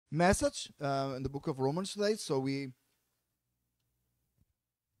message in the book of Romans today. So we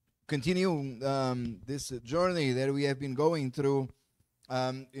continue this journey that we have been going through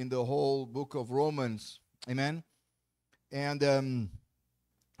in the whole book of Romans. Amen. And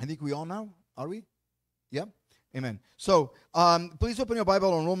I think we all now, are we? Yeah. Amen. So please open your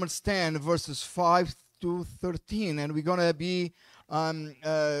Bible on Romans 10, verses 5 to 13. And we're going to be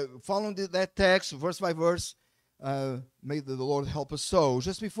following that text verse by verse. May the Lord help us. So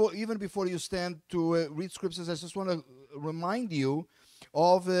even before you stand to read scriptures, I just want to remind you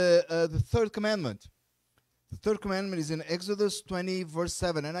of the third commandment. The third commandment is in Exodus 20, verse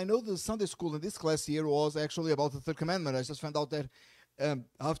 7. And I know the Sunday school in this class here was actually about the third commandment. I just found out that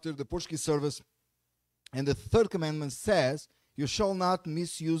after the Portuguese service. And the third commandment says, "You shall not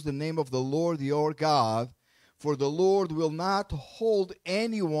misuse the name of the Lord your God, for the Lord will not hold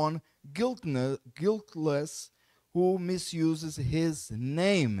anyone guiltless who misuses his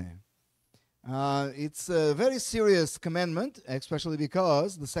name." It's a very serious commandment, especially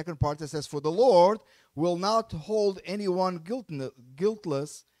because the second part says, "For the Lord will not hold anyone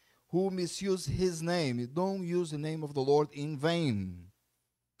guiltless who misuses his name." You don't use the name of the Lord in vain.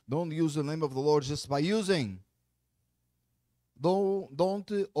 Don't use the name of the Lord just by using. Don't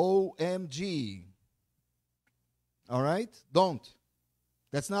OMG. All right? Don't.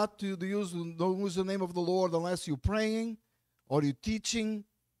 That's not to use. Don't use the name of the Lord unless you're praying, or you're teaching,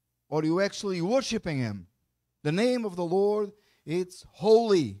 or you're actually worshiping Him. The name of the Lord, it's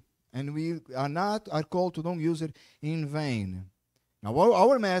holy, and we are called to don't use it in vain. Now,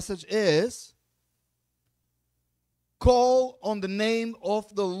 our message is, call on the name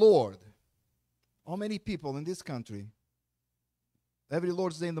of the Lord. How many people in this country, every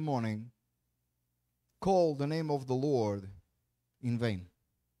Lord's Day in the morning, call the name of the Lord in vain?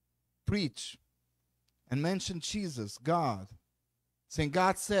 Preach and mention Jesus, God, saying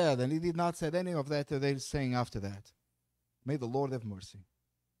God said, and He did not say any of that they're saying after that. May the Lord have mercy.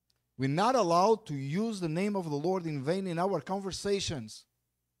 We're not allowed to use the name of the Lord in vain in our conversations.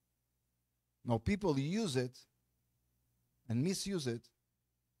 Now, people use it and misuse it,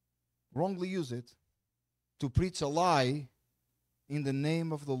 wrongly use it, to preach a lie in the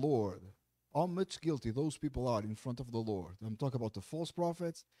name of the Lord. How much guilty those people are in front of the Lord. I'm talking about the false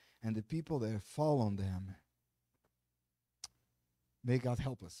prophets and the people that follow them. May God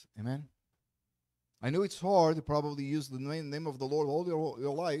help us. Amen. I know it's hard to probably use the name of the Lord all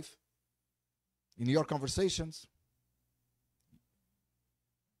your life in your conversations.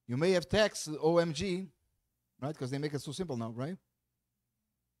 You may have text OMG, right? Because they make it so simple now, right?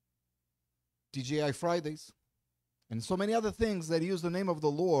 TGI Fridays. And so many other things that use the name of the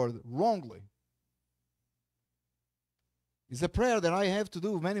Lord wrongly. It's a prayer that I have to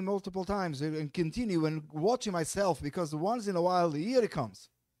do multiple times and continue and watching myself, because once in a while, here it comes.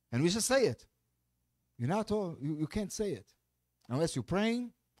 And we just say it. You can't say it. Unless you're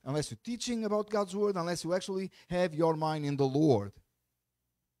praying, unless you're teaching about God's word, unless you actually have your mind in the Lord.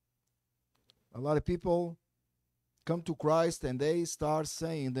 A lot of people come to Christ and they start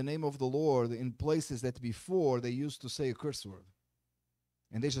saying the name of the Lord in places that before they used to say a curse word.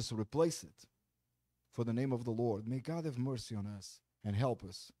 And they just replace it for the name of the Lord. May God have mercy on us and help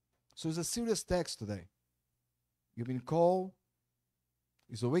us. So it's a serious text today. You've been called.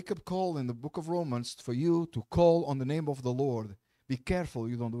 It's a wake-up call in the book of Romans for you to call on the name of the Lord. Be careful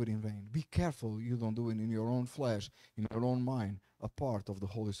you don't do it in vain. Be careful you don't do it in your own flesh, in your own mind, a part of the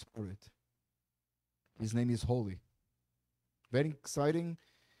Holy Spirit. His name is holy. Very exciting.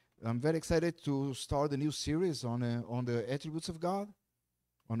 I'm very excited to start a new series on the attributes of God.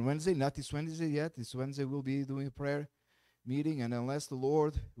 On Wednesday, not this Wednesday yet. This Wednesday we'll be doing a prayer meeting, and unless the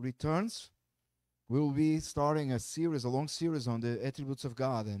Lord returns, we'll be starting a long series on the attributes of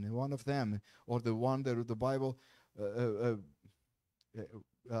God. And one of them, or the one that the Bible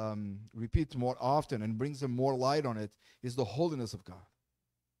repeats more often and brings more light on it, is the holiness of God.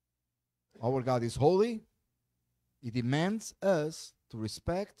 Our God is holy. He demands us to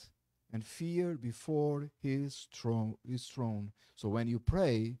respect and fear before His throne. So when you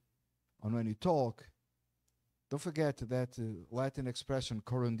pray and when you talk, don't forget that Latin expression,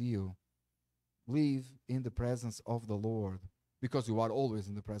 cor Deo. Live in the presence of the Lord, because you are always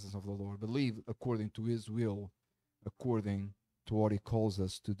in the presence of the Lord. But live according to His will, according to what He calls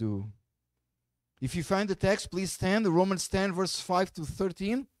us to do. If you find the text, please stand. Romans 10, verse 5 to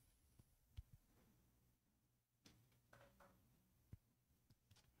 13.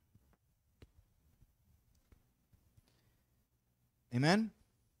 Amen.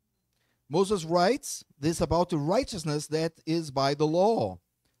 Moses writes this about the righteousness that is by the law.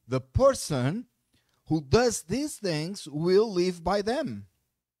 The person who does these things will live by them.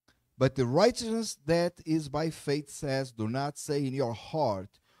 But the righteousness that is by faith says, do not say in your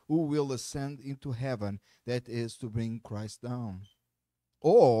heart, who will ascend into heaven, that is to bring Christ down.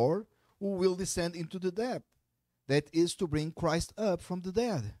 Or, who will descend into the depth, that is to bring Christ up from the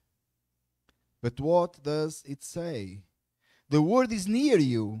dead. But what does it say? The word is near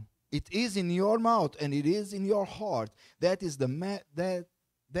you. It is in your mouth and it is in your heart. That is the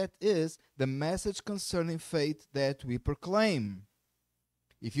message concerning faith that we proclaim.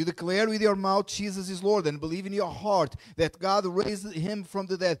 If you declare with your mouth Jesus is Lord and believe in your heart that God raised him from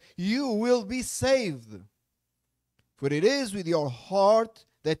the dead, you will be saved. For it is with your heart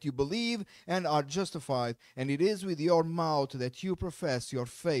that you believe and are justified, and it is with your mouth that you profess your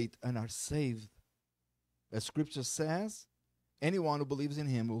faith and are saved. As Scripture says, anyone who believes in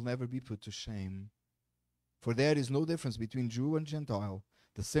him will never be put to shame. For there is no difference between Jew and Gentile.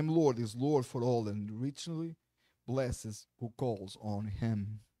 The same Lord is Lord for all, and richly blesses who calls on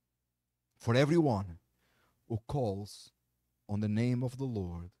him. For everyone who calls on the name of the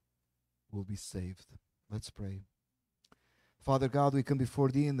Lord will be saved. Let's pray. Father God, we come before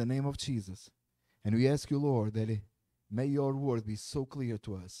thee in the name of Jesus, and we ask you, Lord, that may your word be so clear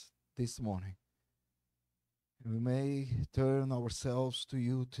to us this morning. And we may turn ourselves to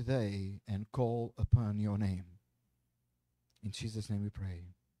you today and call upon your name. In Jesus' name we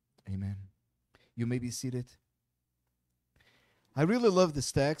pray. Amen. You may be seated. I really love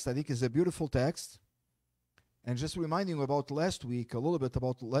this text. I think it's a beautiful text. And just reminding you about last week, a little bit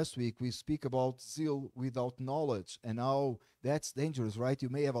about last week, we speak about zeal without knowledge and how that's dangerous, right? You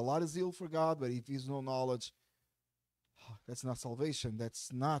may have a lot of zeal for God, but if there's no knowledge, that's not salvation.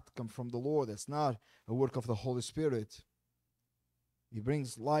 That's not come from the Lord. That's not a work of the Holy Spirit. He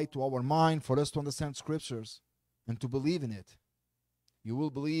brings light to our mind for us to understand Scriptures and to believe in it. You will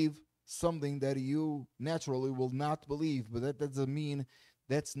believe something that you naturally will not believe, but that doesn't mean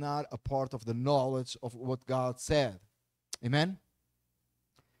that's not a part of the knowledge of what God said. Amen?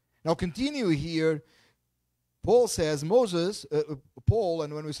 Now continue here. Paul says, Paul,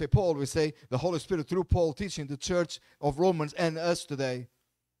 and when we say Paul, we say the Holy Spirit through Paul teaching the church of Romans and us today.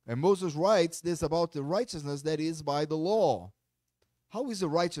 And Moses writes this about the righteousness that is by the law. How is the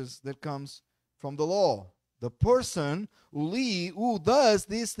righteous that comes from the law? The person who does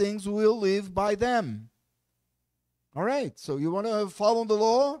these things will live by them. All right, so you want to follow the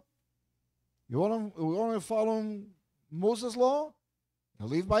law? You want to follow Moses' law? Now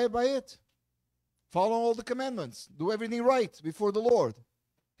live by it. Follow all the commandments. Do everything right before the Lord.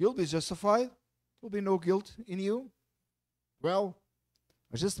 You'll be justified. There will be no guilt in you. Well,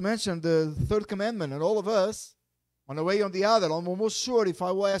 I just mentioned the third commandment, and all of us, on the way on the other, I'm almost sure if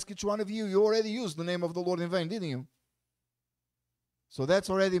I will ask each one of you, you already used the name of the Lord in vain, didn't you? So that's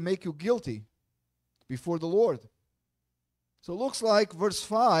already make you guilty before the Lord. So it looks like verse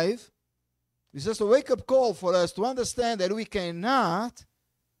 5 is just a wake-up call for us to understand that we cannot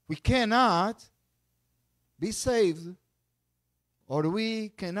be saved, or we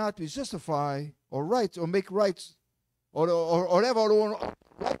cannot be justified or right or make right or have our own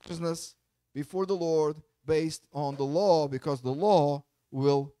righteousness before the Lord based on the law, because the law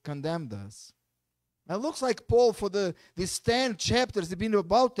will condemn us. Now, it looks like Paul, for these 10 chapters, have been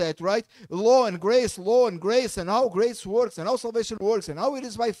about that, right? Law and grace, and how grace works, and how salvation works, and how it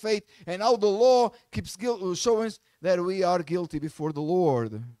is by faith, and how the law keeps showing us that we are guilty before the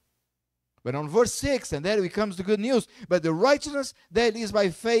Lord. But on verse 6, and there becomes the good news, but the righteousness that is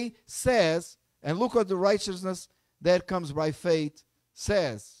by faith says, and look what the righteousness that comes by faith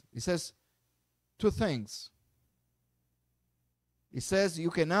says. It says two things. It says you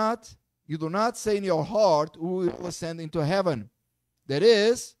do not say in your heart, who will ascend into heaven. That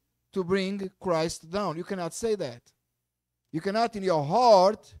is, to bring Christ down. You cannot say that. You cannot in your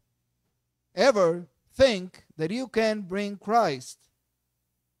heart ever think that you can bring Christ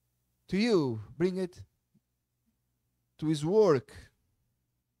to you, bring it to his work.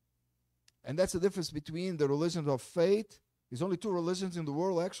 And that's the difference between the religion of faith. There's only two religions in the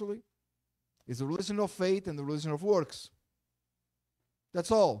world, actually. It's the religion of faith and the religion of works.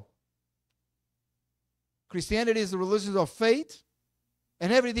 That's all. Christianity is the religion of faith,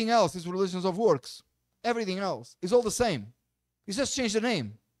 and everything else is religions of works. Everything else is all the same. You just change the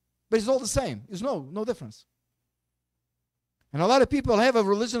name, but it's all the same. There's no difference. And a lot of people have a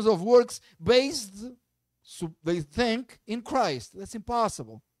religion of works based, so they think, in Christ. That's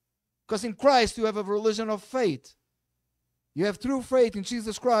impossible. Because in Christ you have a religion of faith. You have true faith in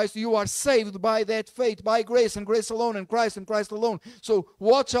Jesus Christ. You are saved by that faith, by grace and grace alone, and Christ alone. So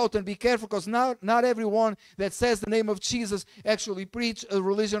watch out and be careful, because not everyone that says the name of Jesus actually preach a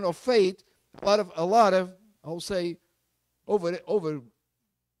religion of faith. A lot of I'll say, over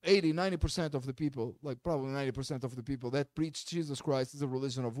 80, 90% of the people, like probably 90% of the people that preach Jesus Christ is a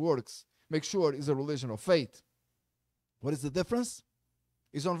religion of works. Make sure it's a religion of faith. What is the difference?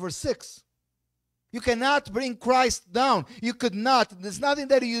 It's on verse 6. You cannot bring Christ down. You could not. There's nothing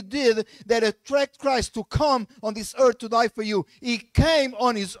that you did that attract Christ to come on this earth to die for you. He came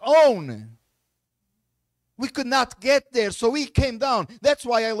on his own. We could not get there, so he came down. That's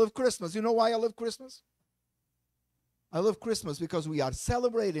why I love Christmas. You know why I love Christmas? I love Christmas because we are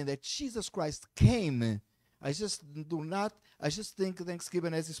celebrating that Jesus Christ came. I just think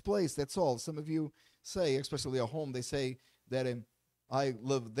Thanksgiving has its place. That's all. Some of you say, especially at home, they say that I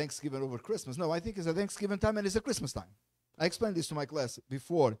love Thanksgiving over Christmas. No, I think it's a Thanksgiving time and it's a Christmas time. I explained this to my class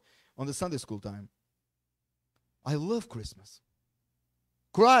before on the Sunday school time. I love Christmas.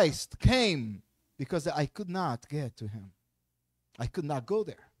 Christ came because I could not get to him. I could not go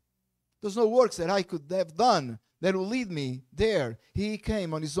there. There's no works that I could have done that will lead me there. He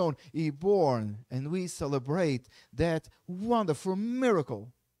came on his own. He born, and we celebrate that wonderful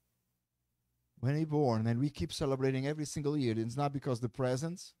miracle when he born, and we keep celebrating every single year. It's not because the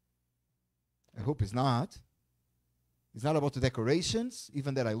presents. I hope it's not. It's not about the decorations,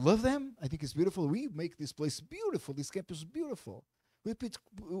 even that I love them. I think it's beautiful. We make this place beautiful, this campus beautiful. We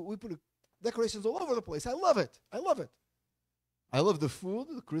put decorations all over the place. I love it. I love it. I love the food,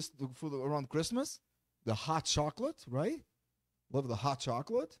 the food around Christmas, the hot chocolate, right? Love the hot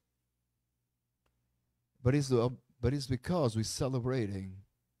chocolate. But it's because we're celebrating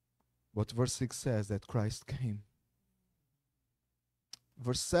what verse 6 says, that Christ came.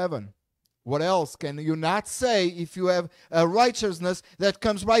 Verse 7. What else can you not say if you have a righteousness that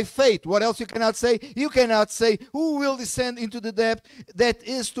comes by faith? What else you cannot say? You cannot say, who will descend into the depth that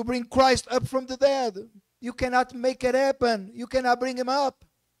is to bring Christ up from the dead? You cannot make it happen. You cannot bring him up.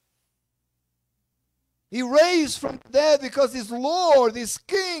 He raised from the dead because he's Lord, he's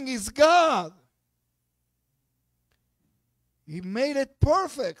King, he's God. He made it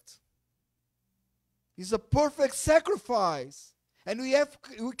perfect. He's a perfect sacrifice. And we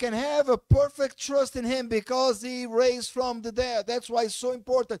can have a perfect trust in him because he raised from the dead. That's why it's so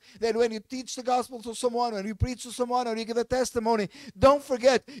important that when you teach the gospel to someone, when you preach to someone, or you give a testimony, don't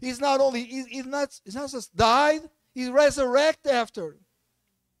forget, he's not just died, he resurrected after.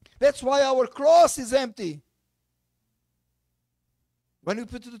 That's why our cross is empty. When we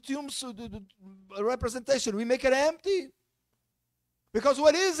put the tombs, the representation, we make it empty. Because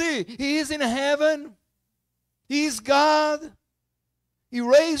what is he? He is in heaven. He is God. He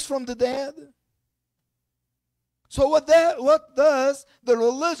raised from the dead. So what does the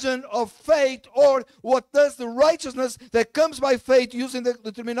religion of faith, or what does the righteousness that comes by faith, using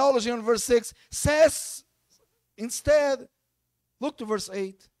the terminology on verse 6, says instead? Look to verse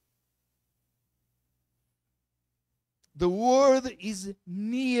 8. The word is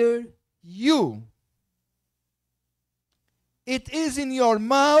near you. It is in your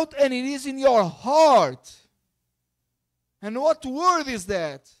mouth and it is in your heart. And what word is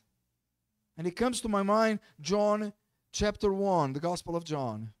that? And it comes to my mind, John chapter 1, the Gospel of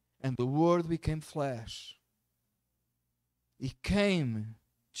John. And the Word became flesh. He came.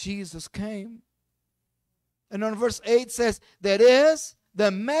 Jesus came. And on verse 8 says, that is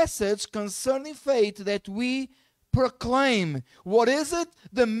the message concerning faith that we proclaim. What is it?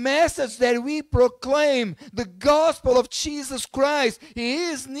 The message that we proclaim, the gospel of Jesus Christ. He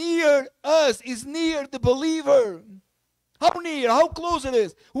is near us. He's near the believer. How near? How close it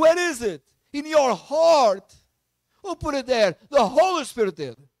is? Where is it? In your heart. Who put it there? The Holy Spirit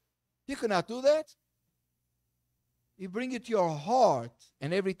did. You cannot do that. You bring it to your heart,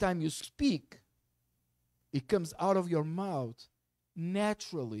 and every time you speak, it comes out of your mouth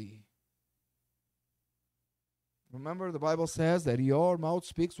naturally. Remember, the Bible says that your mouth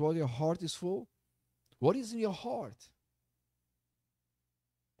speaks while your heart is full. What is in your heart?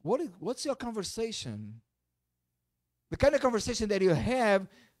 What's your conversation? The kind of conversation that you have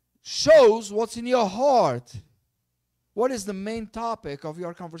shows what's in your heart. What is the main topic of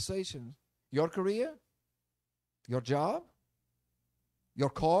your conversation? Your career? Your job? Your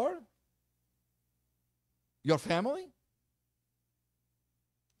car? Your family?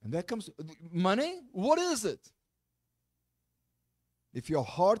 And that comes, money? What is it? If your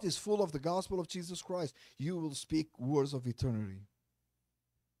heart is full of the gospel of Jesus Christ, you will speak words of eternity.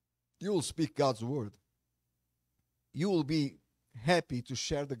 You will speak God's word. You will be happy to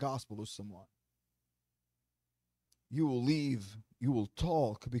share the gospel with someone. You will live, you will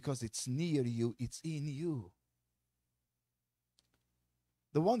talk because it's near you, it's in you.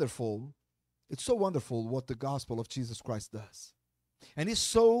 It's so wonderful what the gospel of Jesus Christ does. And it's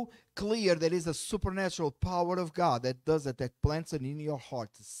so clear that it's a supernatural power of God that does it, that plants it in your heart,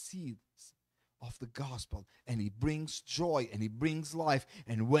 the seeds of the gospel. And it brings joy and it brings life.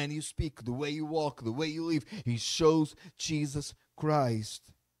 And when you speak, the way you walk, the way you live, it shows Jesus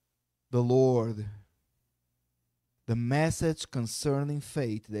Christ, the Lord. The message concerning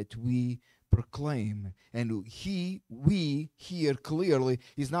faith that we proclaim, and we hear clearly,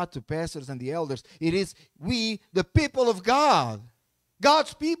 is not to pastors and the elders. It is we, the people of God,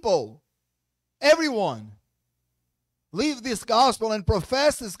 God's people, everyone. Live this gospel and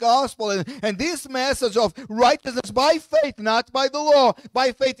profess this gospel, and this message of righteousness by faith, not by the law.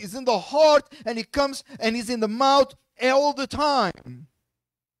 By faith is in the heart, and it comes and is in the mouth all the time.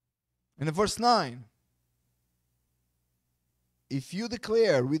 And in verse 9, if you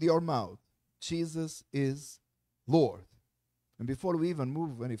declare with your mouth, Jesus is Lord. And before we even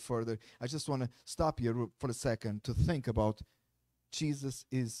move any further, I just want to stop here for a second to think about Jesus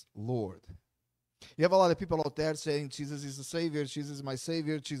is Lord. You have a lot of people out there saying, Jesus is the Savior, Jesus is my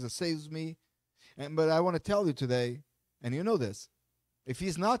Savior, Jesus saves me. But I want to tell you today, and you know this, if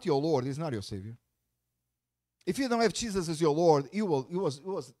He's not your Lord, He's not your Savior. If you don't have Jesus as your Lord, you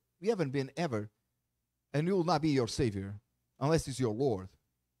haven't been ever, and you will not be your Savior unless He's your Lord.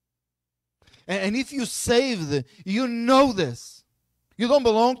 And if you saved, you know this. You don't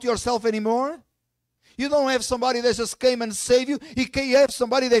belong to yourself anymore. You don't have somebody that just came and saved you. You have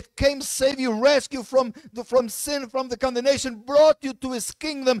somebody that came, save you, rescue you from sin, from the condemnation, brought you to His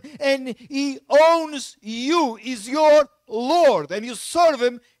kingdom, and He owns you, is your Lord, and you serve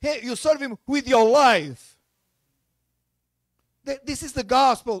Him with your life. This is the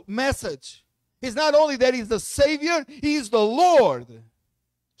gospel message. It's not only that He's the Savior, He is the Lord.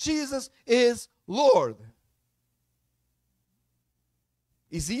 Jesus is Lord.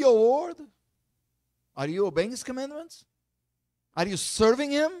 Is He your Lord? Are you obeying His commandments? Are you serving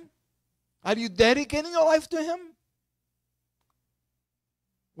Him? Are you dedicating your life to Him?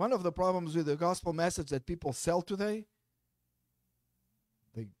 One of the problems with the gospel message that people sell today,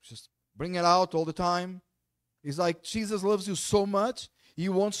 they just bring it out all the time, is like, Jesus loves you so much, He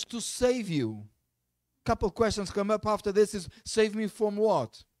wants to save you. A couple questions come up after this is, save me from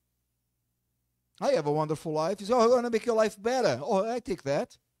what? I have a wonderful life. He says, oh, I'm going to make your life better. Oh, I take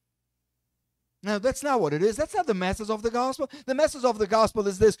that. No, that's not what it is. That's not the message of the gospel. The message of the gospel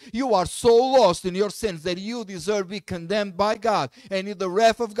is this: you are so lost in your sins that you deserve to be condemned by God, and the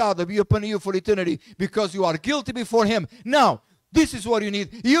wrath of God will be upon you for eternity because you are guilty before Him. Now, this is what you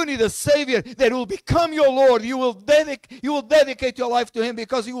need. You need a Savior that will become your Lord. You will dedicate your life to Him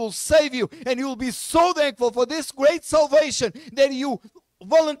because He will save you, and you will be so thankful for this great salvation that you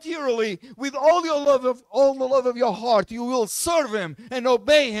voluntarily, with all the love of your heart, you will serve Him and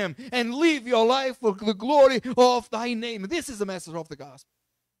obey Him and live your life for the glory of Thy name. This is the message of the gospel.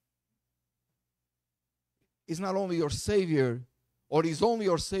 He's not only your Savior, or He's only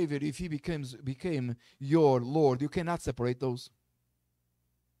your Savior if He became your Lord. You cannot separate those.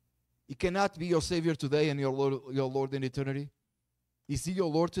 He cannot be your Savior today and your Lord in eternity. Is He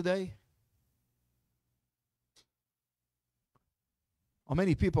your Lord today? How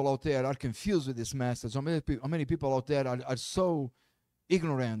many people out there are confused with this message? How many people out there are so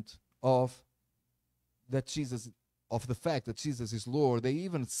ignorant of the fact that Jesus is Lord? They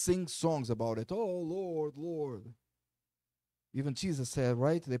even sing songs about it. Oh, Lord, Lord. Even Jesus said,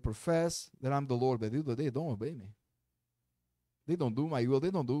 right? They profess that I'm the Lord, but they don't obey me. They don't do my will. They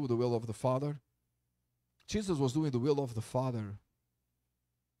don't do the will of the Father. Jesus was doing the will of the Father.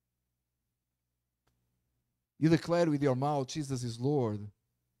 You declare with your mouth, Jesus is Lord.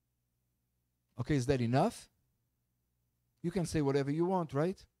 Okay, is that enough? You can say whatever you want,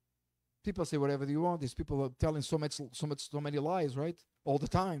 right? People say whatever you want. These people are telling so many lies, right? All the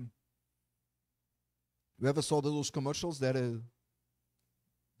time. You ever saw those commercials that the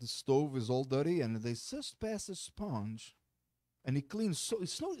stove is all dirty and they just pass a sponge and it cleans? So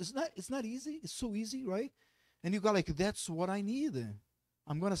it's not easy. It's so easy, right? And you go like, that's what I need.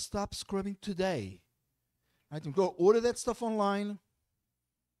 I'm gonna stop scrubbing today. I can go order that stuff online,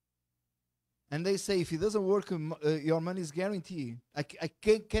 and they say if it doesn't work, your money is guaranteed. I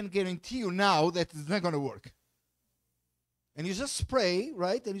can guarantee you now that it's not going to work. And you just spray,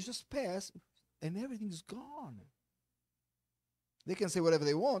 right? And you just pass, and everything's gone. They can say whatever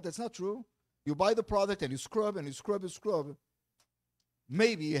they want. That's not true. You buy the product and you scrub and you scrub and scrub.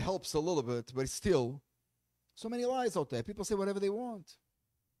 Maybe it helps a little bit, but it's still so many lies out there. People say whatever they want.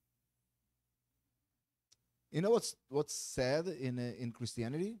 You know what's sad in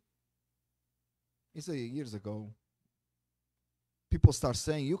Christianity? It's years ago. People start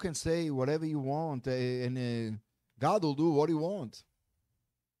saying you can say whatever you want, and God will do what He wants.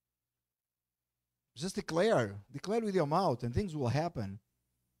 Just declare. Declare with your mouth, and things will happen.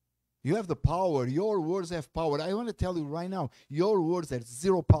 You have the power. Your words have power. I want to tell you right now, your words have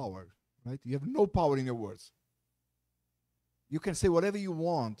zero power. Right? You have no power in your words. You can say whatever you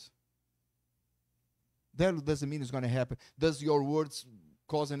want. That doesn't mean it's going to happen. Does your words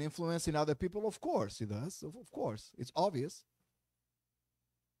cause an influence in other people? Of course it does. Of course. It's obvious.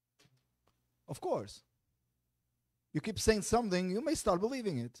 Of course. You keep saying something, you may start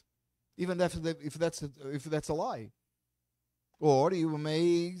believing it, even if that's a lie. Or you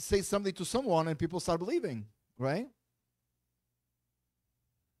may say something to someone and people start believing, right?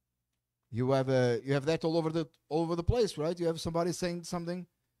 You have that all over the place, right? You have somebody saying something,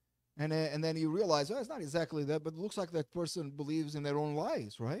 and then you realize, oh, it's not exactly that, but it looks like that person believes in their own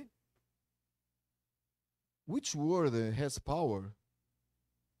lies, right? Which word has power?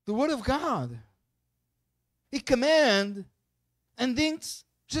 The Word of God. It commands, and things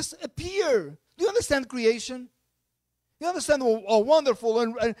just appear. Do you understand creation? You understand how wonderful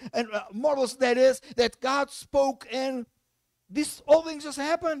and marvelous that is, that God spoke and all things just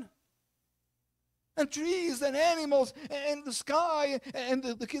happen? And trees and animals and the sky and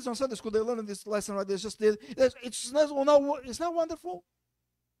the kids on Sunday school, they learned this lesson right there. It's not wonderful?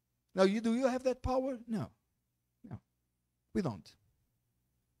 Now, do you have that power? No, we don't.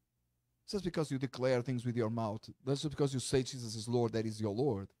 Just because you declare things with your mouth, that's just because you say Jesus is Lord, that is your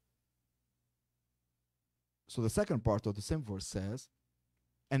Lord. So the second part of the same verse says,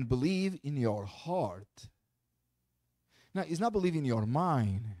 and believe in your heart. Now, it's not believe in your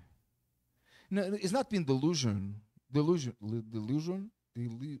mind. No, it's not being delusional.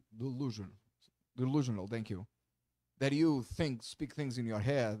 Thank you. That you speak things in your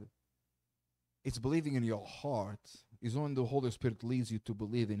head. It's believing in your heart. It's when the Holy Spirit leads you to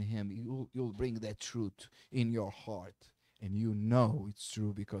believe in Him. You'll bring that truth in your heart. And you know it's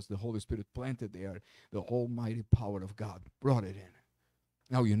true because the Holy Spirit planted there. The almighty power of God brought it in.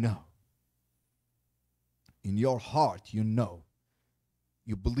 Now you know. In your heart, you know.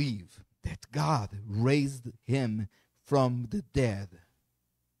 You believe that God raised Him from the dead.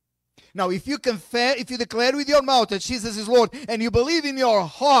 Now, if you declare with your mouth that Jesus is Lord, and you believe in your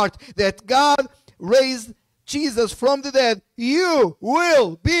heart that God raised Jesus from the dead, you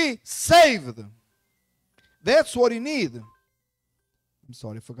will be saved. That's what you need. I'm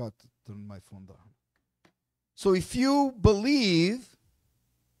sorry, I forgot to turn my phone down. So if you believe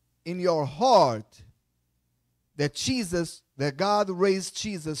in your heart that God raised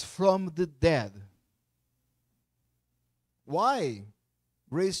Jesus from the dead. Why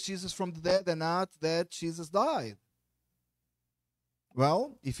raise Jesus from the dead and not that Jesus died?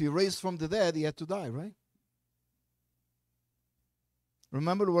 Well, if He raised from the dead, He had to die, right?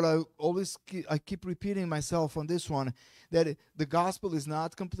 Remember what I keep repeating myself on this one, that the gospel is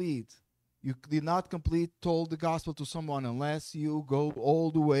not complete. You did not told the gospel to someone unless you go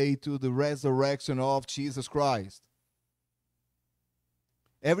all the way to the resurrection of Jesus Christ.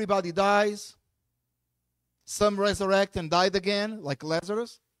 Everybody dies. Some resurrect and died again, like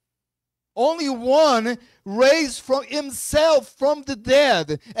Lazarus. Only one raised from himself from the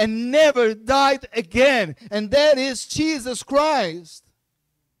dead and never died again, and that is Jesus Christ.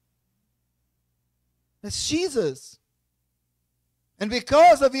 That's Jesus. And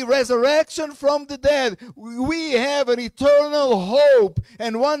because of His resurrection from the dead, we have an eternal hope.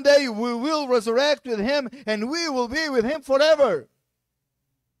 And one day we will resurrect with Him and we will be with Him forever.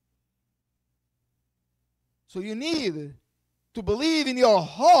 So you need to believe in your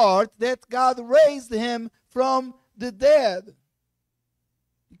heart that God raised Him from the dead.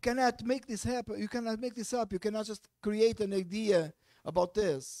 You cannot make this happen. You cannot make this up. You cannot just create an idea about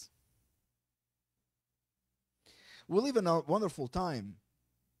this. We live in a wonderful time.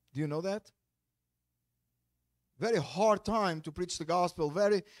 Do you know that? Very hard time to preach the gospel.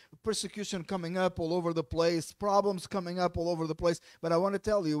 Very persecution coming up all over the place. Problems coming up all over the place. But I want to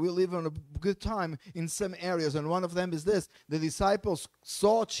tell you, we live in a good time in some areas. And one of them is this. The disciples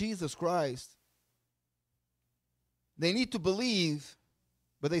saw Jesus Christ. They need to believe,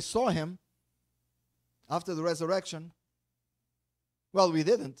 but they saw Him after the resurrection. Well, we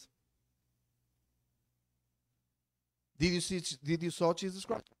didn't. Did you saw Jesus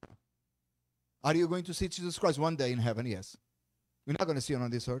Christ? Are you going to see Jesus Christ one day in heaven? Yes. You're not going to see Him on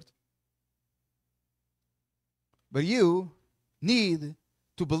this earth. But you need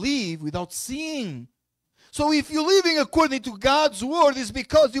to believe without seeing. So if you're living according to God's word, it's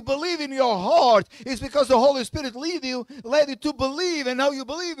because you believe in your heart. It's because the Holy Spirit led you to believe, and now you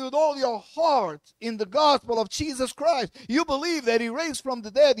believe with all your heart in the gospel of Jesus Christ. You believe that He raised from the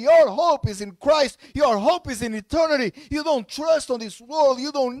dead. Your hope is in Christ. Your hope is in eternity. You don't trust on this world.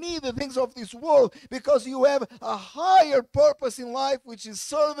 You don't need the things of this world because you have a higher purpose in life, which is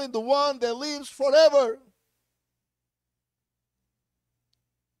serving the one that lives forever.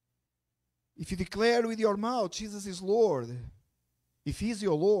 If you declare with your mouth Jesus is Lord, if He's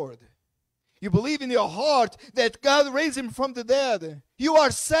your Lord, you believe in your heart that God raised Him from the dead, you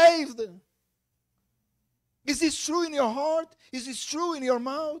are saved. Is this true in your heart? Is this true in your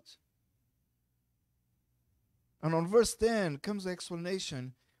mouth? And on verse 10 comes the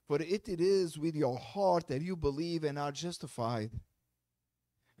explanation, for it is with your heart that you believe and are justified,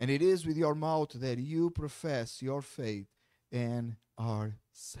 and it is with your mouth that you profess your faith and are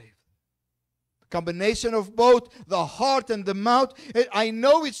saved. Combination of both the heart and the mouth. I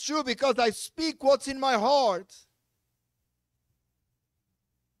know it's true because I speak what's in my heart.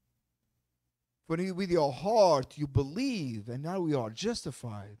 When with your heart you believe, and now you are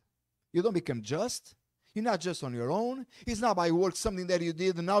justified. You don't become just. You're not just on your own. It's not by work something that you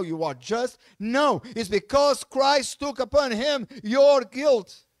did and now you are just. No, it's because Christ took upon Him your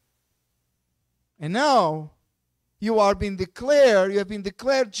guilt. And now you have been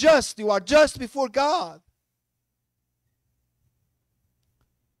declared just. You are just before God.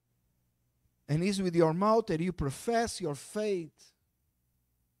 And it's with your mouth that you profess your faith.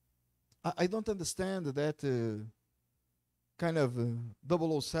 I don't understand that kind of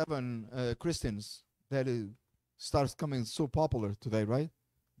 007 Christians that starts coming so popular today, right?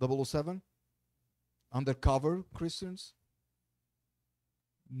 007? Undercover Christians?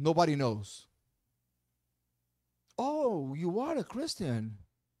 Nobody knows. Oh, you are a Christian.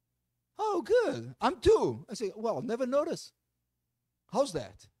 Oh, good. I'm too. I say, well, never noticed. How's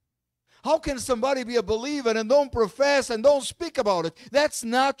that? How can somebody be a believer and don't profess and don't speak about it? That's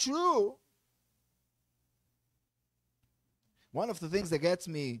not true. One of the things that gets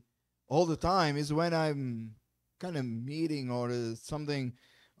me all the time is when I'm kind of meeting or something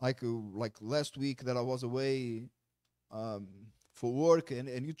like last week that I was away for work,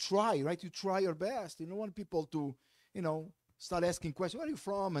 and you try, right? You try your best. You don't want people to, start asking questions. Where are you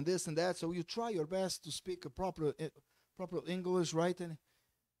from? And this and that. So you try your best to speak a proper English, right?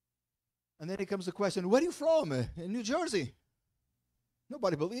 And then it comes the question, where are you from? In New Jersey.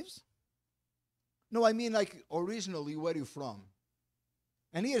 Nobody believes. No, I mean like originally, where are you from?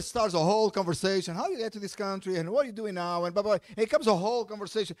 And here starts a whole conversation. How you get to this country and what are you doing now? And blah, blah, blah. And it comes a whole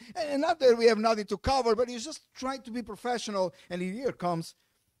conversation. And not that we have nothing to cover, but he's just trying to be professional. And here comes,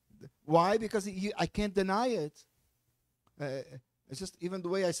 why? Because I can't deny it. It's just even the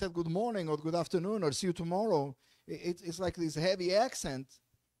way I said good morning or good afternoon or see you tomorrow. It's like this heavy accent.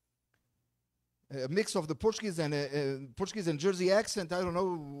 A mix of the Portuguese and Jersey accent. I don't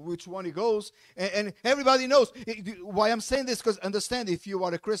know which one it goes. And everybody knows. Why I'm saying this, because understand, if you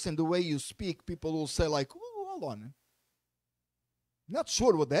are a Christian, the way you speak, people will say like, oh, hold on. Not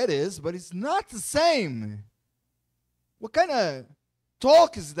sure what that is, but it's not the same. What kind of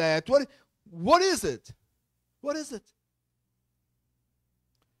talk is that? What is it? What is it?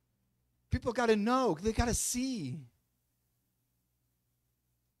 People got to know. They got to see.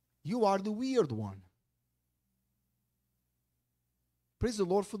 You are the weird one. Praise the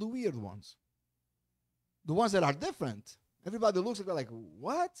Lord for the weird ones. The ones that are different. Everybody looks at me like,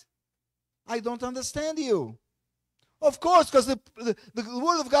 what? I don't understand you. Of course, because the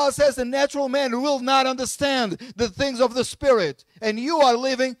Word of God says the natural man will not understand the things of the Spirit. And you are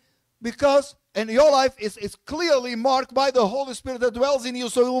living because, and your life is clearly marked by the Holy Spirit that dwells in you,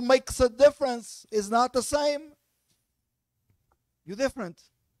 so it will make a difference. It's not the same. You're different.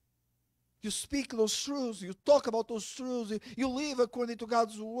 You speak those truths. You talk about those truths. You live according to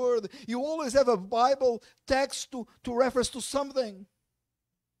God's word. You always have a Bible text to reference to something.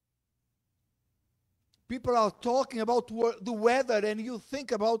 People are talking about the weather and you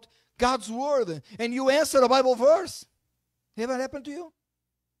think about God's word and you answer a Bible verse. Ever happened to you?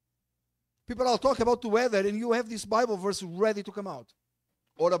 People are talking about the weather and you have this Bible verse ready to come out.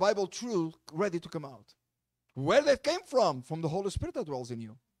 Or a Bible truth ready to come out. Where that came from? From the Holy Spirit that dwells in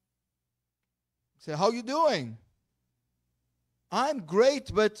you. Say, how you doing? I'm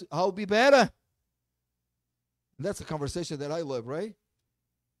great, but I'll be better. That's a conversation that I love, right?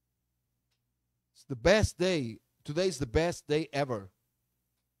 It's the best day. Today's the best day ever.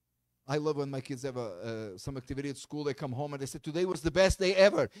 I love when my kids have some activity at school. They come home and they say, today was the best day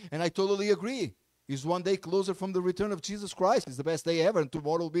ever. And I totally agree. He's one day closer from the return of Jesus Christ. It's the best day ever. And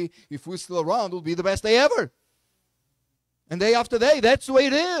tomorrow will be, if we're still around, will be the best day ever. And day after day, that's the way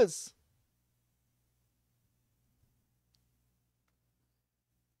it is.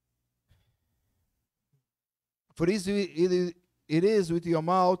 For it is with your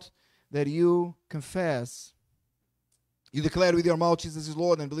mouth that you confess. You declare with your mouth Jesus is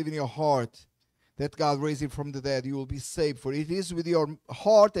Lord and believe in your heart that God raised him from the dead, you will be saved. For it is with your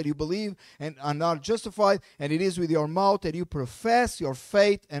heart that you believe and are not justified, and it is with your mouth that you profess your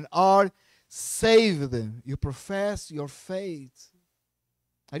faith and are saved. You profess your faith.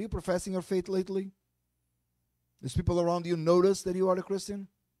 Are you professing your faith lately? Does people around you notice that you are a Christian?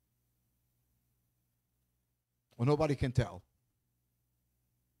 Or nobody can tell?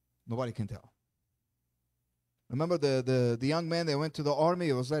 Nobody can tell. Remember the young man that went to the army?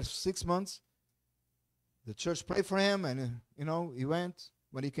 He was there 6 months. The church prayed for him, and he went.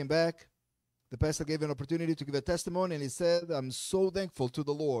 When he came back, the pastor gave an opportunity to give a testimony, and he said, I'm so thankful to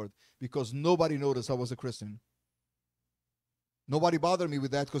the Lord because nobody noticed I was a Christian. Nobody bothered me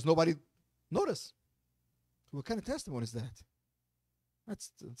with that because nobody noticed. What kind of testimony is that?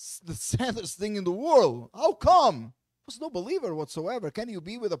 That's the saddest thing in the world. How come? Was no believer whatsoever. Can you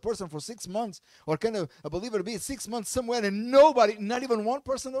be with a person for 6 months, or can a believer be 6 months somewhere and nobody, not even one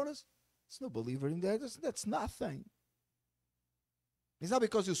person noticed? There's no believer in there. That's nothing. It's not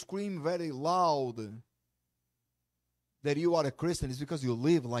because you scream very loud that you are a Christian. It's because you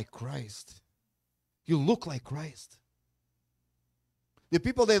live like Christ. You look like Christ. The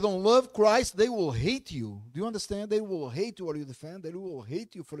people that don't love Christ, they will hate you. Do you understand? They will hate you or you defend. They will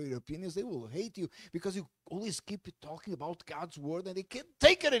hate you for your opinions. They will hate you because you always keep talking about God's word and they can't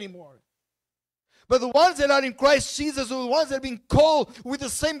take it anymore. But the ones that are in Christ Jesus, the ones that are being called with the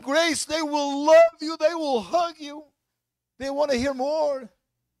same grace, they will love you. They will hug you. They want to hear more.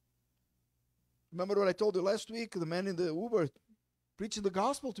 Remember what I told you last week? The man in the Uber preaching the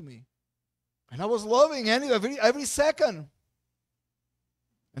gospel to me. And I was loving every second.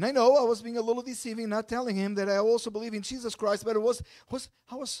 And I know I was being a little deceiving, not telling him that I also believe in Jesus Christ, but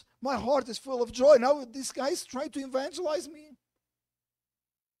my heart is full of joy. Now this guy is trying to evangelize me.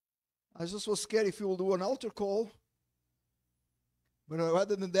 I just was scared if he will do an altar call. But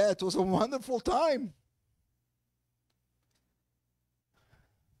other than that, it was a wonderful time.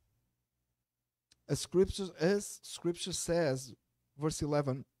 As Scripture says, verse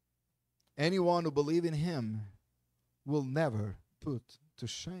 11, anyone who believes in him will never put to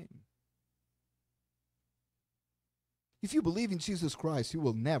shame. If you believe in Jesus Christ, you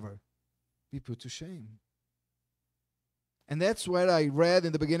will never be put to shame. And that's what I read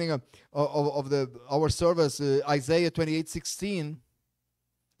in the beginning of our service, Isaiah 28:16.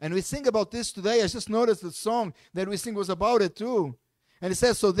 And we sing about this today. I just noticed the song that we sing was about it too. And it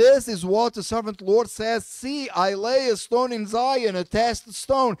says, so this is what the servant Lord says, see, I lay a stone in Zion, a tested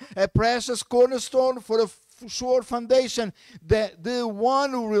stone, a precious cornerstone for a sure foundation, that the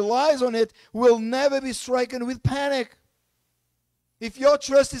one who relies on it will never be stricken with panic. If your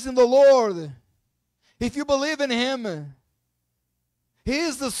trust is in the Lord, if you believe in him, he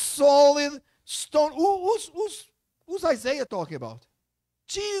is the solid stone. Who's Isaiah talking about?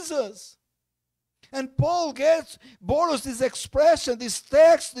 Jesus. And Paul borrows this expression, this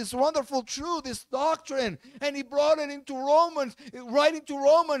text, this wonderful truth, this doctrine, and he brought it into Romans, right into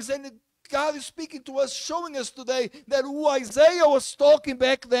Romans, and God is speaking to us, showing us today that who Isaiah was talking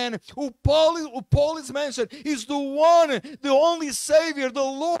back then, who Paul is mentioned, is the one, the only Savior, the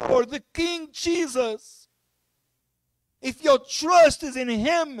Lord, the King Jesus. If your trust is in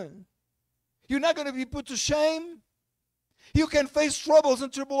him, you're not going to be put to shame. You can face troubles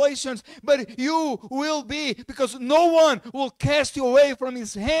and tribulations, but you will be, because no one will cast you away from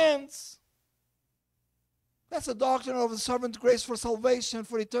his hands. That's a doctrine of the servant grace for salvation,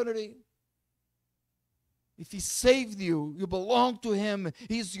 for eternity. If he saved you, you belong to him.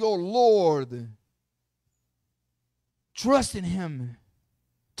 He's your Lord. Trust in him.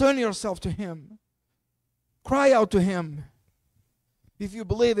 Turn yourself to him. Cry out to him. If you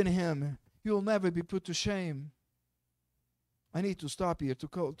believe in him, you'll never be put to shame. I need to stop here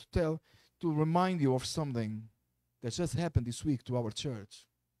to remind you of something that just happened this week to our church.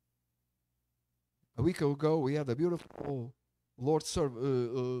 A week ago, we had a beautiful Lord's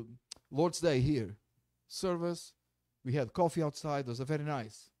Day here. Service. We had coffee outside. It was very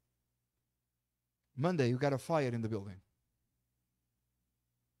nice. Monday, you got a fire in the building.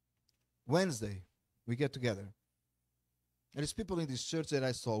 Wednesday, we get together. And there's people in this church that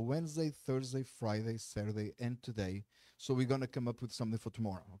I saw Wednesday, Thursday, Friday, Saturday, and today. So we're going to come up with something for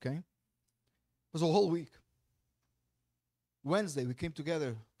tomorrow, okay? It was a whole week. Wednesday, we came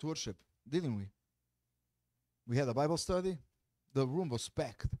together to worship, didn't we? We had a Bible study. The room was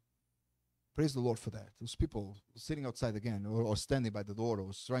packed. Praise the Lord for that. Those people sitting outside again or standing by the door or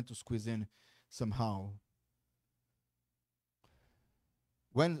was trying to squeeze in somehow.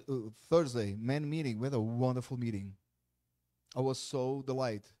 When Thursday, men meeting, we had a wonderful meeting. I was so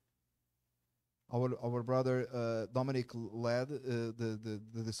delighted. Our brother Dominic led the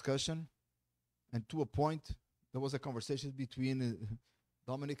discussion, and to a point, there was a conversation between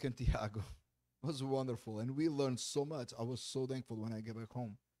Dominic and Tiago. It was wonderful, and we learned so much. I was so thankful when I get back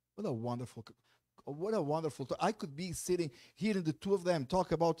home. What a wonderful. I could be sitting hearing the two of them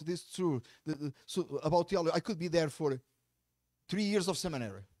talk about this truth, about theology. I could be there for 3 years of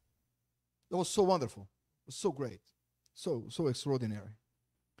seminary. That was so wonderful. It was so great, so extraordinary.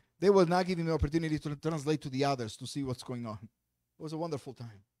 They were not giving me opportunity to translate to the others to see what's going on. It was a wonderful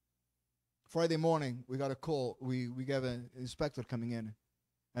time. Friday morning, we got a call. We got an inspector coming in.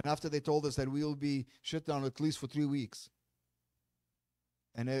 And after they told us that we will be shut down at least for 3 weeks.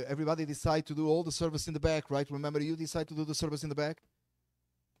 And everybody decided to do all the service in the back, right? Remember, you decide to do the service in the back?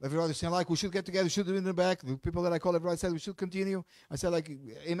 Everybody saying, like, we should get together, we should do it in the back. The people that I called, everybody said, we should continue. I said, like,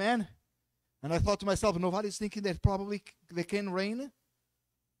 amen? And I thought to myself, nobody's thinking that probably they can rain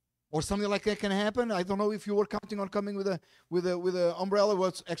or something like that can happen. I don't know if you were counting on coming with a umbrella. Well,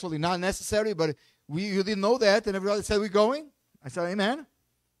 it's actually not necessary, but you didn't know that, and everybody said, we're going. I said, amen.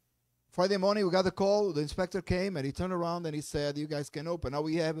 Friday morning, we got the call. The inspector came, and he turned around, and he said, you guys can open. Now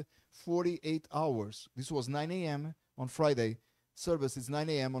we have 48 hours. This was 9 a.m. on Friday. Service is 9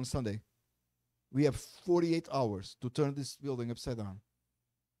 a.m. on Sunday. We have 48 hours to turn this building upside down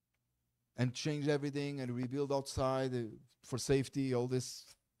and change everything and rebuild outside for safety, all these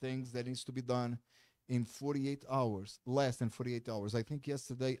things that needs to be done in 48 hours, less than 48 hours. I think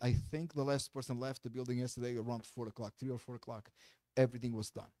the last person left the building yesterday around 4 o'clock, 3 or 4 o'clock. Everything was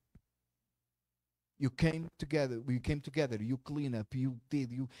done. You came together, you clean up,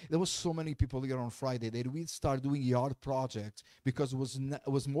 there was so many people here on Friday that we started doing yard projects because it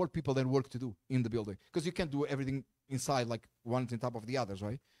was more people than work to do in the building. Because you can't do everything inside like one on top of the others,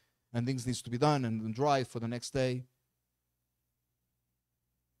 right? And things needs to be done and dry for the next day.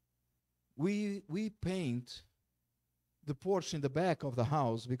 We paint the porch in the back of the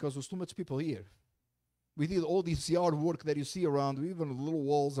house because there's too much people here. We did all this yard work that you see around, even the little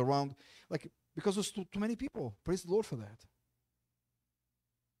walls around, because there's too many people. Praise the Lord for that.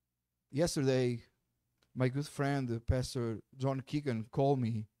 Yesterday, my good friend, Pastor John Keegan, called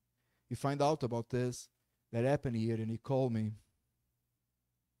me. He found out about this, that happened here, and he called me.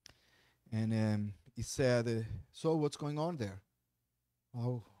 And he said, so what's going on there?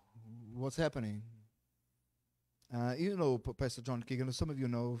 Oh, what's happening? You know Pastor John Keegan, some of you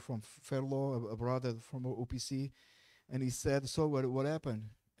know from Fairlaw, a brother from OPC. And he said, so what happened?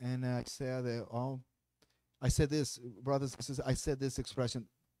 And I said, I said this, brothers and sisters, I said this expression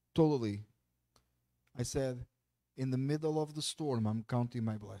totally. I said, in the middle of the storm, I'm counting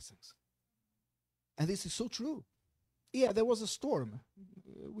my blessings. And this is so true. Yeah, there was a storm.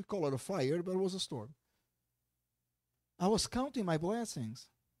 We call it a fire, but it was a storm. I was counting my blessings.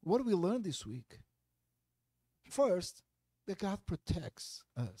 What did we learn this week? First, that God protects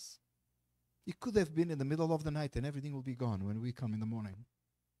us. It could have been in the middle of the night and everything will be gone when we come in the morning.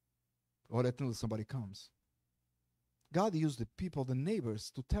 Or until somebody comes. God used the people, the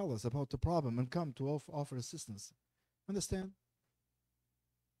neighbors, to tell us about the problem and come to offer assistance. Understand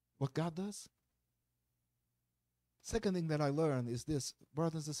what God does? Second thing that I learned is this,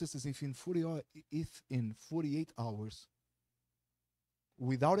 brothers and sisters, if in 48 hours,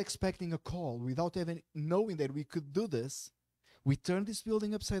 without expecting a call, without even knowing that we could do this, we turn this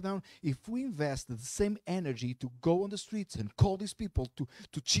building upside down. If we invest the same energy to go on the streets and call these people to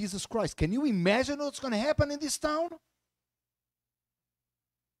Jesus Christ, can you imagine what's going to happen in this town?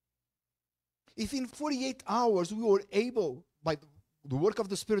 If in 48 hours we were able, by the work of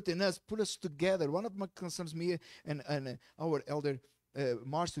the Spirit in us, put us together. One of my concerns, me and our elder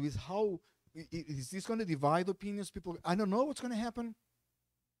Marcy, is how is this going to divide opinions? People, I don't know what's going to happen.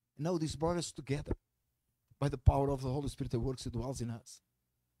 No, this brought us together by the power of the Holy Spirit that works and dwells in us.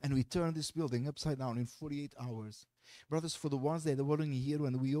 And we turned this building upside down in 48 hours. Brothers, for the ones that weren't here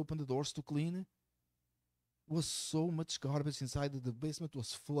when we opened the doors to clean, was so much garbage inside that the basement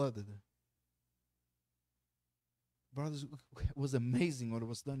was flooded. Brothers, it was amazing what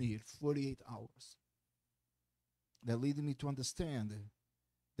was done here, 48 hours. That led me to understand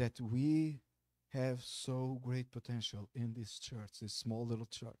that we have so great potential in this church, this small little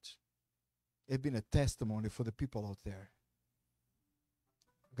church. It's been a testimony for the people out there.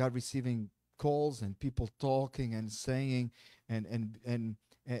 God receiving calls and people talking and saying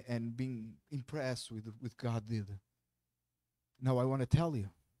and being impressed with what God did. Now I want to tell you,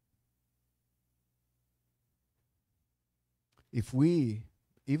 if we,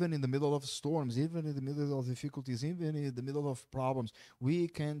 even in the middle of storms, even in the middle of difficulties, even in the middle of problems, we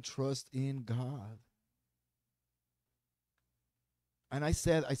can trust in God. And I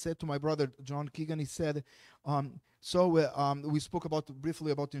said to my brother John Keegan, he said, we spoke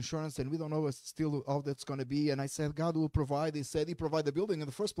briefly about insurance, and we don't know still how that's going to be. And I said, God will provide. He said He provided the building in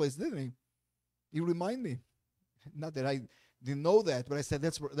the first place, didn't He? He reminded me. Not that I didn't know that, but I said,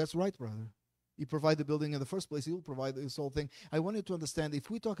 that's right, brother. He provided the building in the first place. He will provide this whole thing. I want you to understand, if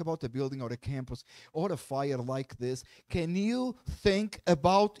we talk about a building or a campus or a fire like this, can you think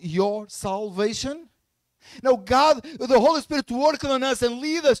about your salvation? Now, God, the Holy Spirit working on us and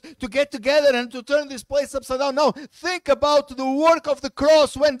lead us to get together and to turn this place upside down. No, think about the work of the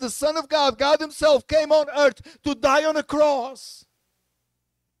cross when the Son of God, God Himself, came on earth to die on a cross.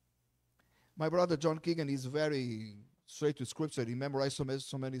 My brother John Keegan is very straight to Scripture. He memorized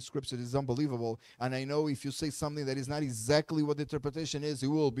so many Scriptures. It's unbelievable. And I know if you say something that is not exactly what the interpretation is, he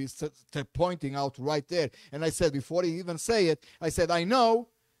will be pointing out right there. And I said, before he even say it, I said, I know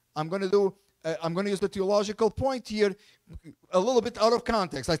I'm going to use the theological point here a little bit out of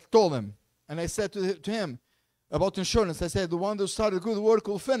context. I told him. And I said to him about insurance, I said, the one who started good work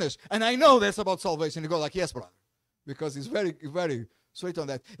will finish. And I know that's about salvation. He goes like, yes, brother. Because he's very, very straight on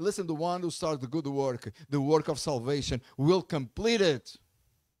that. Listen, the one who started the good work, the work of salvation, will complete it.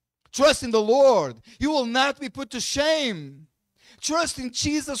 Trust in the Lord. You will not be put to shame. Trust in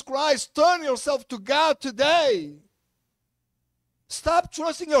Jesus Christ. Turn yourself to God today. Stop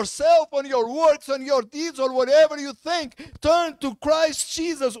trusting yourself on your works, on your deeds, or whatever you think. Turn to Christ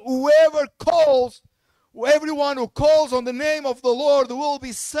Jesus. Whoever calls, everyone who calls on the name of the Lord will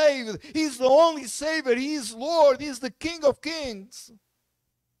be saved. He's the only Savior. He is Lord. He is the King of Kings.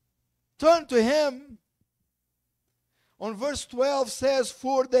 Turn to Him. On verse 12 says,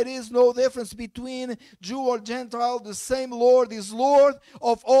 for there is no difference between Jew or Gentile. The same Lord is Lord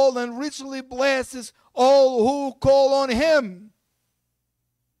of all and richly blesses all who call on Him.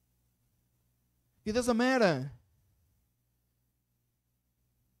 It doesn't matter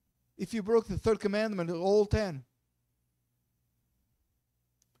if you broke the third commandment, all 10.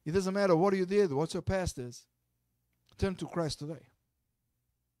 It doesn't matter what you did, what your past is. Turn to Christ today.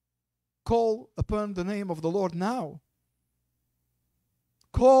 Call upon the name of the Lord now.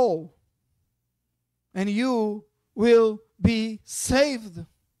 Call, and you will be saved.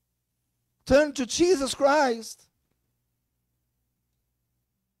 Turn to Jesus Christ.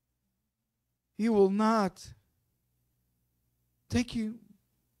 He will not take you,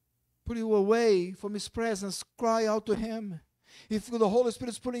 put you away from His presence. Cry out to Him. If the Holy Spirit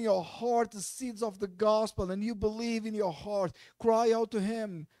is putting in your heart the seeds of the gospel and you believe in your heart, cry out to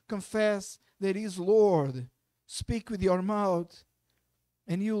Him. Confess that He is Lord. Speak with your mouth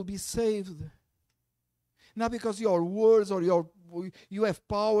and you will be saved. Not because your words or you have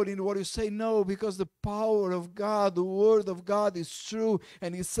power in what you say. No, because the power of God, the Word of God is true.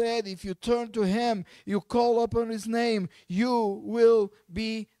 And He said, if you turn to Him, you call upon His name, you will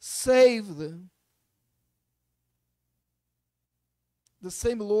be saved. The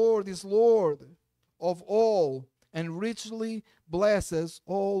same Lord is Lord of all and richly blesses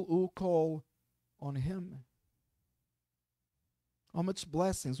all who call on Him. How much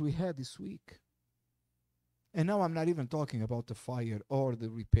blessings we had this week. And now I'm not even talking about the fire or the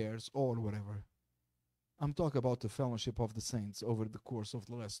repairs or whatever. I'm talking about the fellowship of the saints over the course of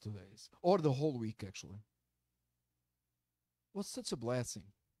the last 2 days. Or the whole week, actually. It was such a blessing.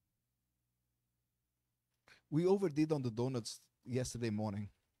 We overdid on the donuts yesterday morning.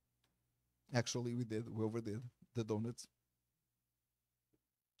 Actually, we did. We overdid the donuts.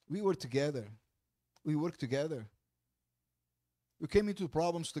 We were together. We worked together. We came into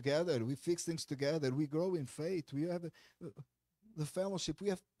problems together. We fix things together. We grow in faith. We have the fellowship. We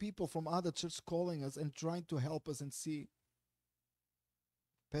have people from other churches calling us and trying to help us and see.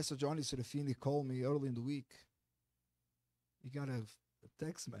 Pastor Johnny Serafini called me early in the week. He got a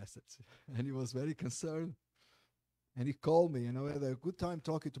text message, and he was very concerned. And he called me, and I had a good time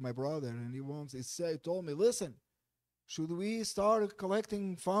talking to my brother. And he told me, listen, should we start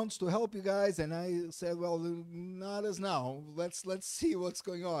collecting funds to help you guys? And I said, well, not as now. Let's see what's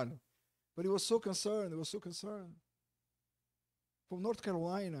going on. But he was so concerned. He was so concerned. From North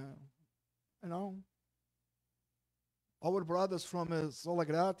Carolina, our brothers from Sola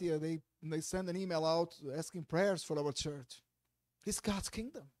Gratia, they send an email out asking prayers for our church. It's God's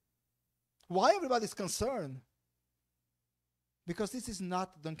kingdom. Why everybody's concerned? Because this is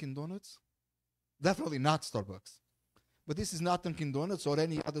not Dunkin' Donuts. Definitely not Starbucks. But this is not Dunkin' Donuts or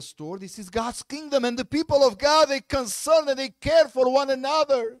any other store. This is God's kingdom, and the people of God, they concern and they care for one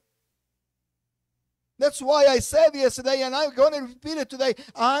another. That's why I said yesterday, and I'm going to repeat it today,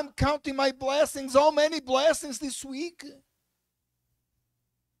 I'm counting my blessings. How many blessings this week?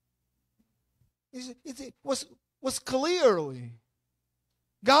 It was clearly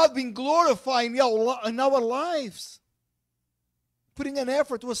God being glorified in our lives. Putting an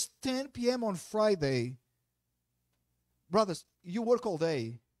effort. It was 10 p.m. on Friday. Brothers, you work all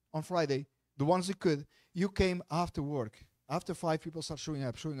day on Friday. The ones who could, you came after work. After 5, people start showing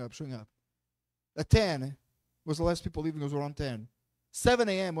up. At 10 was the last people leaving. It was around 10. 7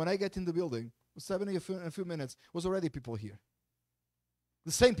 a.m. when I get in the building, it was 7 in a few minutes, was already people here.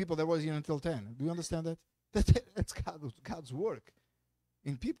 The same people that was here until 10. Do you understand that? That's God's work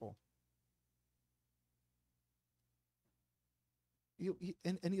in people.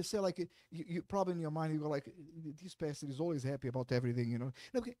 And you say, like, you probably in your mind, you go like, this pastor is always happy about everything, you know.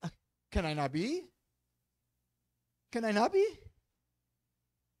 Okay, can I not be? Can I not be?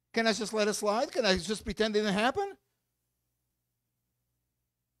 Can I just let it slide? Can I just pretend it didn't happen?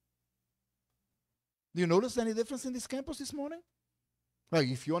 Do you notice any difference in this campus this morning? Like,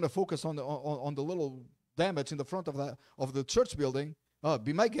 if you want to focus on the little damage in the front of the church building,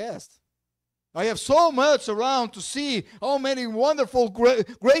 be my guest. I have so much around to see how many wonderful,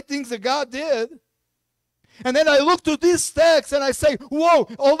 great things that God did. And then I look to this text and I say, whoa,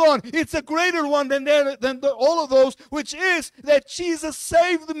 hold on. It's a greater one than all of those, which is that Jesus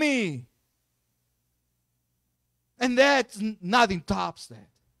saved me. And that nothing tops that.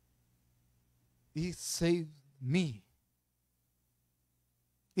 He saved me.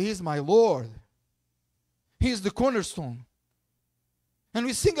 He is my Lord. He is the cornerstone. And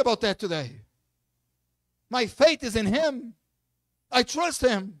we sing about that today. My faith is in Him. I trust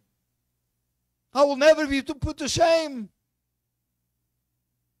Him. I will never be put to shame.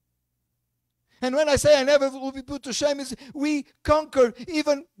 And when I say I never will be put to shame, is we conquer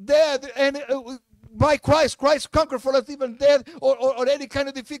even death, and by Christ conquered for us even death or any kind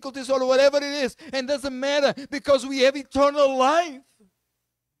of difficulties or whatever it is. And it doesn't matter because we have eternal life.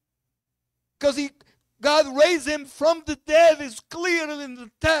 Because God raised Him from the dead is clear in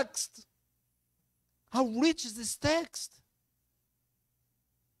the text. How rich is this text?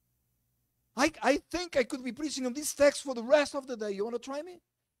 I think I could be preaching on this text for the rest of the day. You want to try me?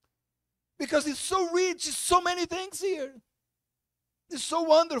 Because it's so rich, it's so many things here. It's so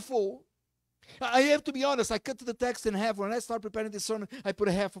wonderful. I have to be honest, I cut the text in half. When I start preparing this sermon, I put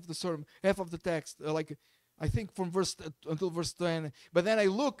half of the sermon, half of the text, like I think from verse until verse 10. But then I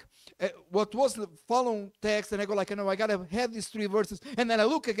look at what was the following text, and I go like, I got to have these 3 verses. And then I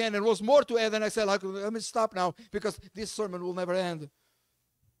look again, and there was more to add, and I said, like, let me stop now, because this sermon will never end.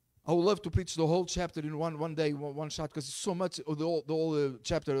 I would love to preach the whole chapter in one day, one shot, because it's so much of the whole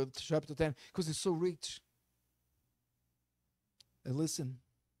chapter 10, because it's so rich. And listen,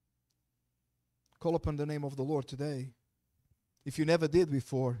 call upon the name of the Lord today. If you never did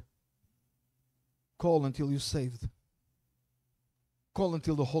before, call until you're saved. Call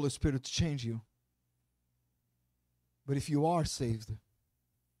until the Holy Spirit change you. But if you are saved,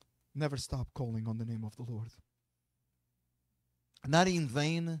 never stop calling on the name of the Lord. Not in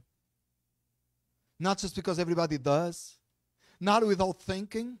vain. Not just because everybody does. Not without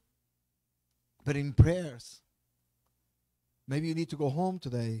thinking. But in prayers. Maybe you need to go home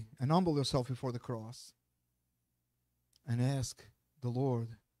today and humble yourself before the cross. And ask the Lord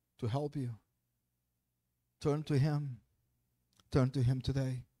to help you. Turn to Him. Turn to Him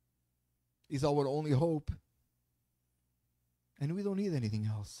today. He's our only hope. And we don't need anything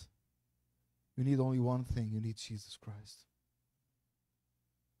else. We need only one thing. You need Jesus Christ.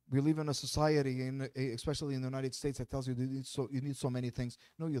 We live in a society, especially in the United States, that tells you you need so many things.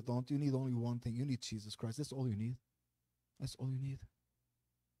 No, you don't. You need only one thing. You need Jesus Christ. That's all you need. That's all you need.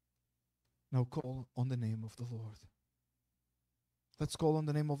 Now call on the name of the Lord. Let's call on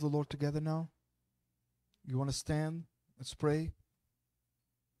the name of the Lord together now. You want to stand? Let's pray.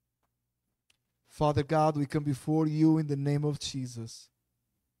 Father God, we come before you in the name of Jesus.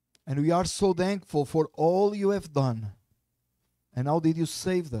 And we are so thankful for all you have done. And how did you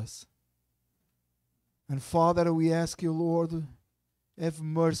save us? And Father, we ask you, Lord, have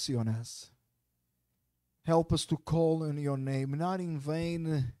mercy on us. Help us to call on your name, not in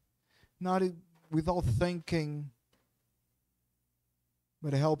vain, not without thinking,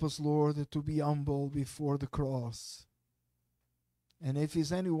 but help us, Lord, to be humble before the cross. And if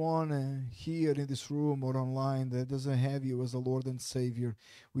there's anyone here in this room or online that doesn't have you as a Lord and Savior,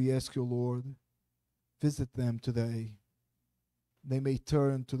 we ask you, Lord, visit them today. They may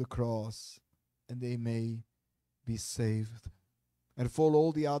turn to the cross and they may be saved. And for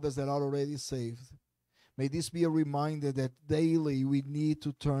all the others that are already saved, may this be a reminder that daily we need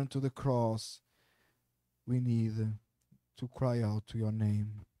to turn to the cross. We need to cry out to your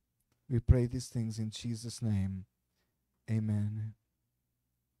name. We pray these things in Jesus' name. Amen.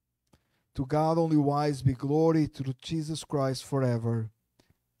 To God only wise be glory, to Jesus Christ forever.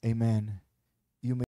 Amen. You may